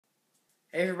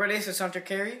Hey everybody, this is Hunter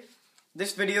Carey.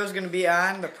 This video is going to be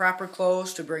on the proper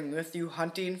clothes to bring with you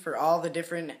hunting for all the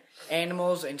different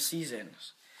animals and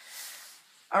seasons.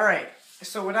 Alright,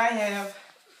 so what I have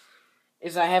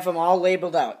is I have them all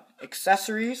labeled out.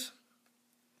 Accessories,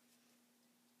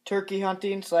 turkey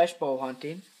hunting / bow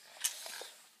hunting,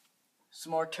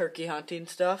 some more turkey hunting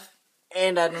stuff,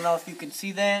 and I don't know if you can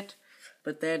see that,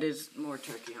 but that is more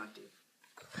turkey hunting.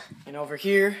 And over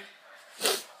here,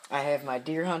 I have my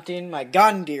deer hunting, my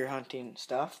gun deer hunting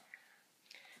stuff,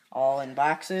 all in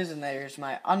boxes, and there's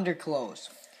my underclothes.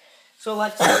 So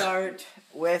let's start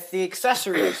with the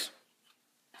accessories.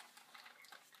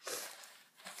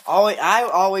 I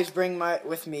always bring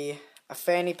with me a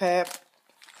fanny pack.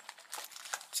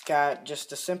 It's got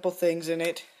just the simple things in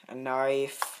it, a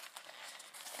knife.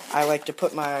 I like to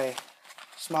put my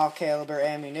small caliber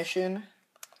ammunition.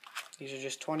 These are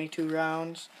just 22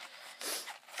 rounds.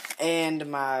 And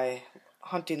my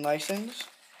hunting license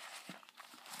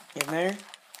in there.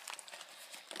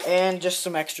 And just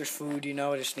some extra food,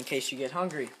 just in case you get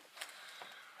hungry.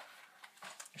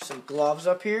 There's some gloves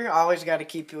up here. Always got to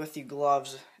keep with you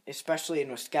gloves, especially in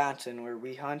Wisconsin where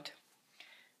we hunt.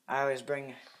 I always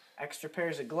bring extra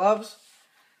pairs of gloves.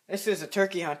 This is a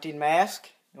turkey hunting mask.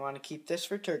 You want to keep this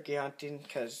for turkey hunting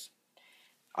because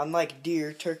unlike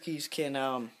deer, turkeys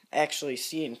can actually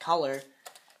see in color.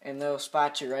 And they'll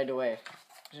spot you right away.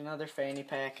 There's another fanny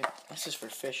pack. This is for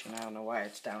fishing. I don't know why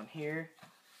it's down here.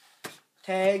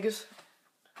 Tags.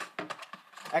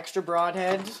 Extra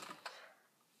broadheads.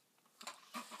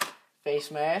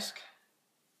 Face mask.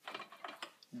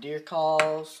 Deer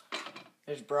calls.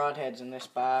 There's broadheads in this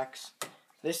box.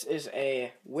 This is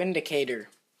a windicator.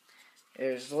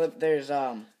 There's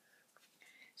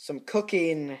some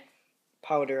cooking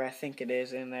powder, I think it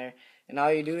is, in there. And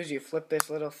all you do is you flip this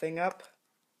little thing up.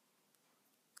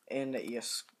 And you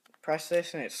press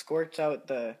this and it squirts out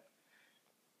the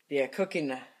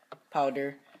cooking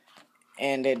powder,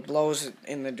 and it blows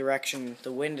in the direction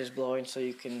the wind is blowing so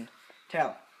you can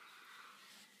tell.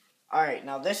 Alright,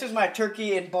 now this is my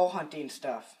turkey and bow hunting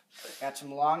stuff. Got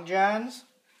some long johns.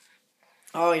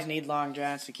 Always need long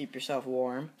johns to keep yourself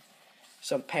warm.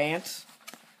 Some pants,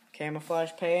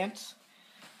 camouflage pants.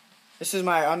 This is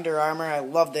my Under Armour. I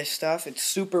love this stuff. It's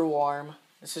super warm.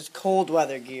 This is cold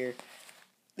weather gear.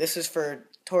 This is for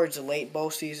towards the late bow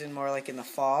season, more like in the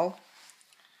fall.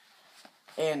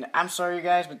 And I'm sorry, you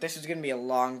guys, but this is going to be a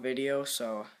long video,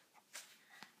 so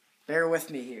bear with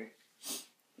me here.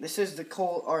 This is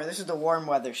the warm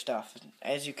weather stuff.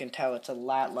 As you can tell, it's a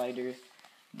lot lighter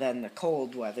than the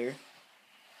cold weather.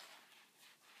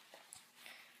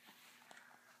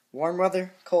 Warm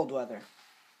weather, cold weather.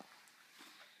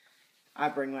 I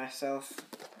bring myself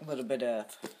a little bit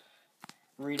of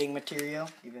reading material,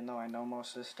 even though I know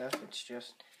most of this stuff. It's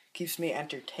just keeps me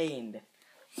entertained.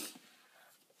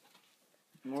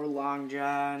 More long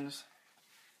johns,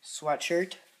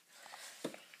 sweatshirt,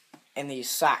 and these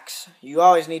socks. You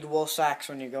always need wool socks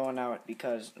when you're going out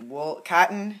because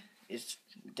cotton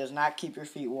does not keep your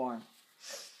feet warm.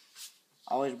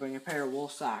 Always bring a pair of wool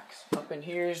socks. Up in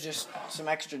here is just some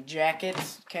extra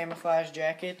jackets, camouflage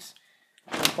jackets,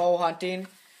 for bow hunting.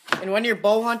 And when you're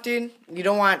bow hunting, you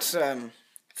don't want some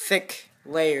thick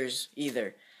layers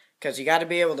either, because you got to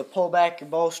be able to pull back your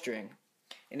bowstring.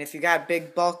 And if you got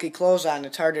big bulky clothes on,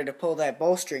 it's harder to pull that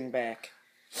bowstring back.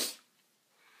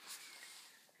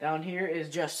 Down here is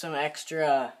just some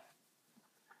extra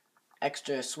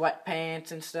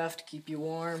sweatpants and stuff to keep you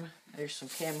warm. There's some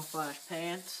camouflage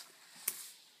pants.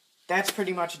 That's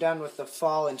pretty much done with the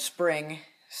fall and spring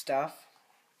stuff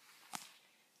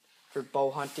for bow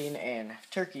hunting and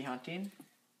turkey hunting.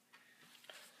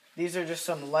 These are just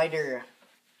some lighter,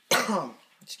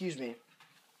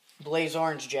 blaze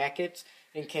orange jackets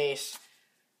in case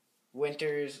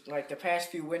winters, like the past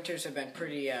few winters have been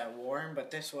pretty warm, but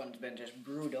this one's been just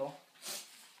brutal.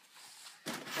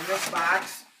 In this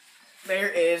box, there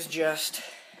is just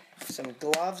some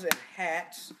gloves and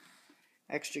hats.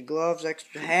 Extra gloves,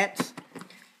 extra hats.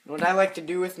 And what I like to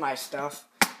do with my stuff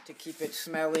to keep it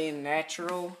smelly and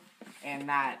natural and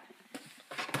not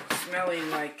smelling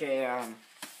like a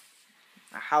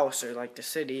house or like the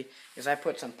city is I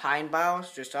put some pine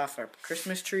boughs just off our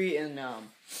Christmas tree and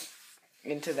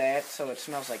into that so it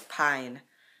smells like pine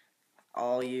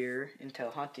all year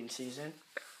until hunting season.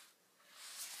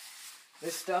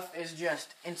 This stuff is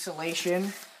just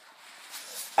insulation.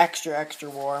 Extra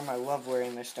warm. I love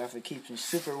wearing this stuff. It keeps me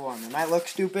super warm. It might look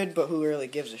stupid, but who really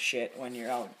gives a shit when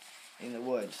you're out in the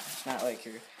woods? It's not like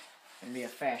you're going to be a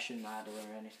fashion model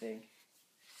or anything.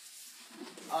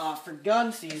 For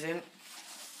gun season,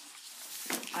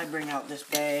 I bring out this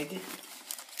bag.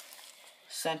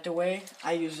 scent away.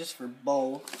 I use this for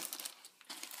bow.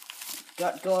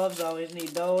 Gut gloves, always need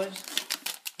those.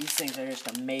 These things are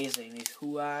just amazing, these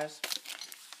Huas.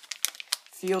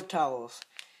 Field towels.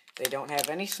 They don't have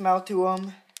any smell to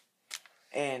them.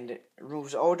 And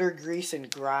removes odor, grease, and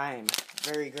grime.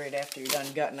 Very great after you're done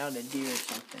gutting out a deer or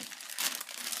something.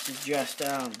 This is just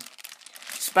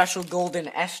special golden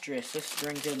estrus. This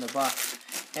brings in the buck.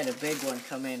 Had a big one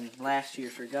come in last year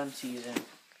for gun season.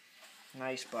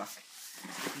 Nice buck.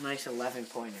 Nice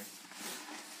 11-pointer.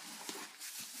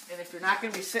 And if you're not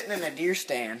going to be sitting in a deer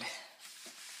stand,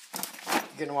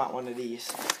 you're going to want one of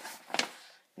these.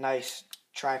 Nice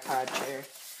tripod chair.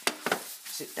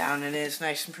 Sit down in it. It's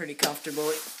nice and pretty comfortable.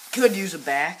 It could use a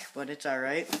back, but it's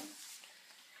alright.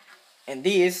 And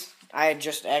these, I had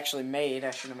just actually made.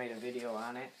 I should have made a video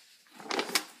on it.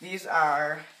 These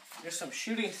are just some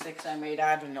shooting sticks I made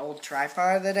out of an old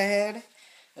tripod that I had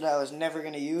that I was never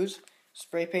going to use.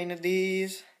 Spray painted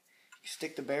these. You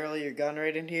stick the barrel of your gun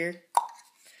right in here.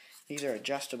 These are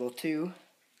adjustable too.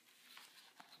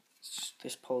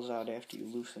 This pulls out after you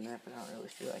loosen it, but I don't really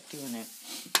feel like doing it.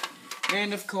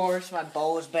 And of course, my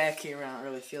bow is back here. I don't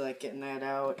really feel like getting that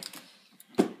out.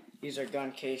 These are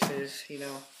gun cases, you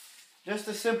know. Just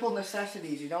the simple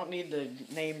necessities. You don't need the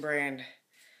name brand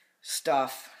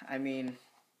stuff. I mean,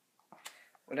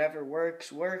 whatever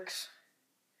works, works.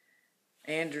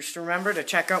 And just remember to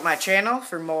check out my channel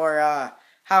for more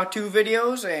how-to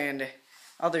videos and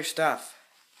other stuff.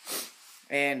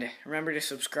 And remember to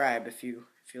subscribe if you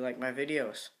like my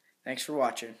videos. Thanks for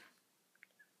watching.